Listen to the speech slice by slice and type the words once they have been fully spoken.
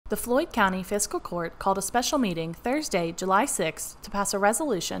The Floyd County Fiscal Court called a special meeting Thursday, July 6, to pass a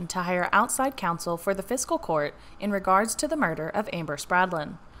resolution to hire outside counsel for the fiscal court in regards to the murder of Amber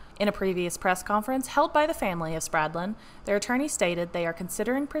Spradlin. In a previous press conference held by the family of Spradlin, their attorney stated they are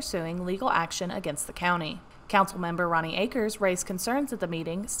considering pursuing legal action against the county. Council member Ronnie Akers raised concerns at the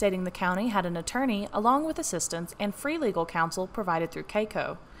meeting, stating the county had an attorney along with assistants and free legal counsel provided through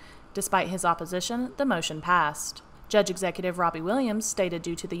CACO. Despite his opposition, the motion passed. Judge Executive Robbie Williams stated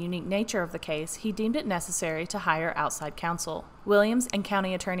due to the unique nature of the case, he deemed it necessary to hire outside counsel. Williams and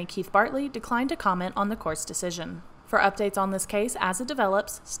County Attorney Keith Bartley declined to comment on the court's decision. For updates on this case as it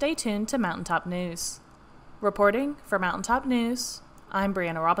develops, stay tuned to Mountaintop News. Reporting for Mountaintop News, I'm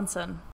Brianna Robinson.